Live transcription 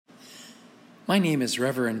My name is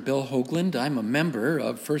Reverend Bill Hoagland. I'm a member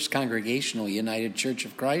of First Congregational United Church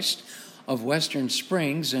of Christ of Western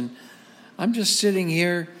Springs, and I'm just sitting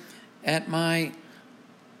here at my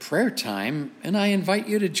prayer time, and I invite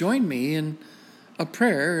you to join me in a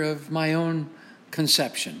prayer of my own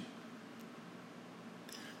conception.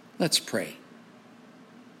 Let's pray.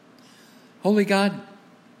 Holy God,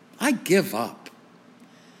 I give up.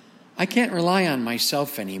 I can't rely on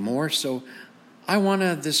myself anymore, so I want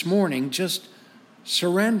to this morning just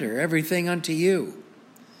surrender everything unto you.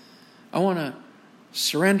 I want to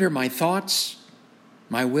surrender my thoughts,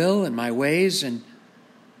 my will, and my ways, and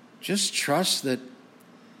just trust that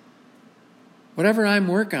whatever I'm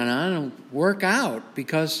working on will work out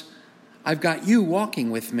because I've got you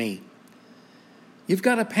walking with me. You've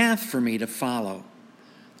got a path for me to follow.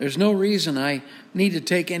 There's no reason I need to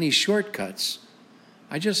take any shortcuts.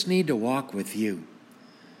 I just need to walk with you.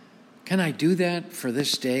 Can I do that for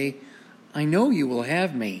this day? I know you will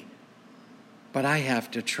have me, but I have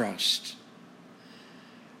to trust.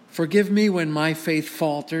 Forgive me when my faith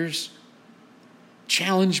falters.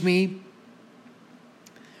 Challenge me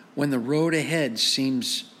when the road ahead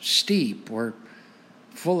seems steep or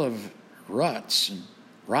full of ruts and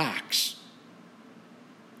rocks.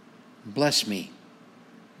 Bless me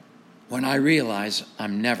when I realize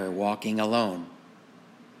I'm never walking alone.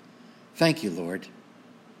 Thank you, Lord.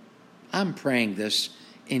 I'm praying this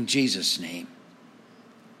in Jesus' name.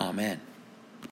 Amen.